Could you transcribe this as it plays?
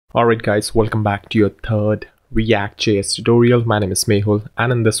Alright guys, welcome back to your third React.js tutorial. My name is Mehul,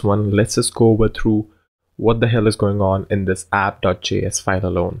 and in this one, let's just go over through what the hell is going on in this app.js file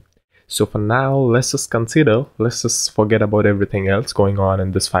alone. So for now, let's just forget about everything else going on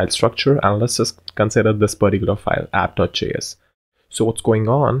in this file structure, and let's just consider this particular file, app.js. So what's going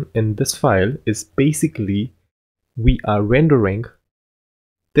on in this file is basically we are rendering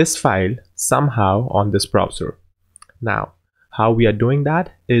this file somehow on this browser. Now, how we are doing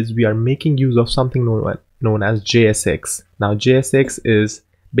that is we are making use of something known as JSX. Now, JSX is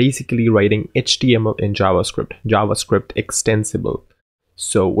basically writing HTML in JavaScript extensible.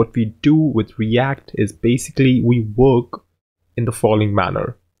 So what we do with React is basically we work in the following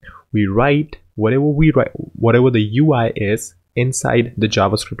manner. We write whatever the UI is inside the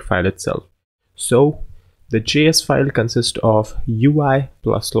JavaScript file itself. So the JS file consists of UI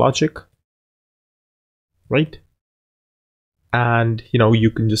plus logic, right? And you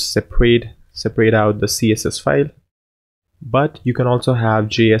can just separate out the CSS file, but you can also have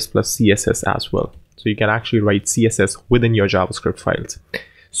JS plus CSS as well. So you can actually write CSS within your JavaScript files.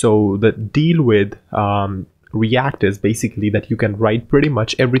 So the deal with React is basically that you can write pretty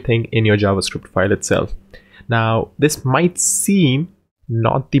much everything in your JavaScript file itself. Now, this might seem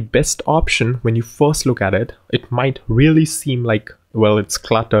not the best option when you first look at it. It might really seem like, well, it's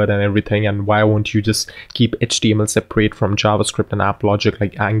cluttered and everything, and why won't you just keep HTML separate from JavaScript and app logic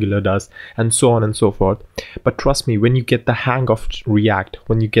like Angular does, and so on and so forth. But trust me, when you get the hang of React,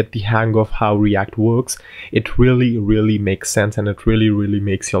 when you get the hang of how React works, it really makes sense, and it really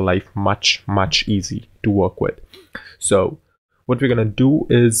makes your life much easy to work with. So what we're gonna do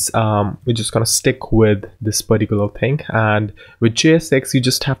is we're just gonna stick with this particular thing, and with JSX you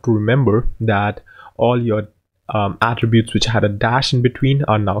just have to remember that all your attributes which had a dash in between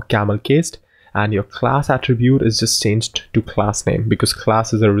are now camel cased, and your class attribute is just changed to class name because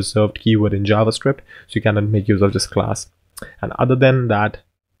class is a reserved keyword in JavaScript, so you cannot make use of this class. And other than that,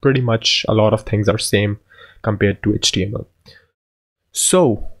 pretty much a lot of things are same compared to HTML.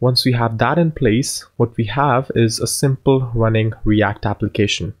 So once we have that in place, what we have is a simple running React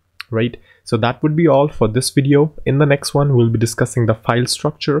application, right? So that would be all for this video. In the next one, we'll be discussing the file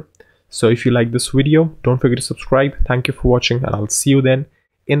structure. So if you like this video, don't forget to subscribe. Thank you for watching, and I'll see you then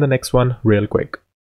in the next one real quick.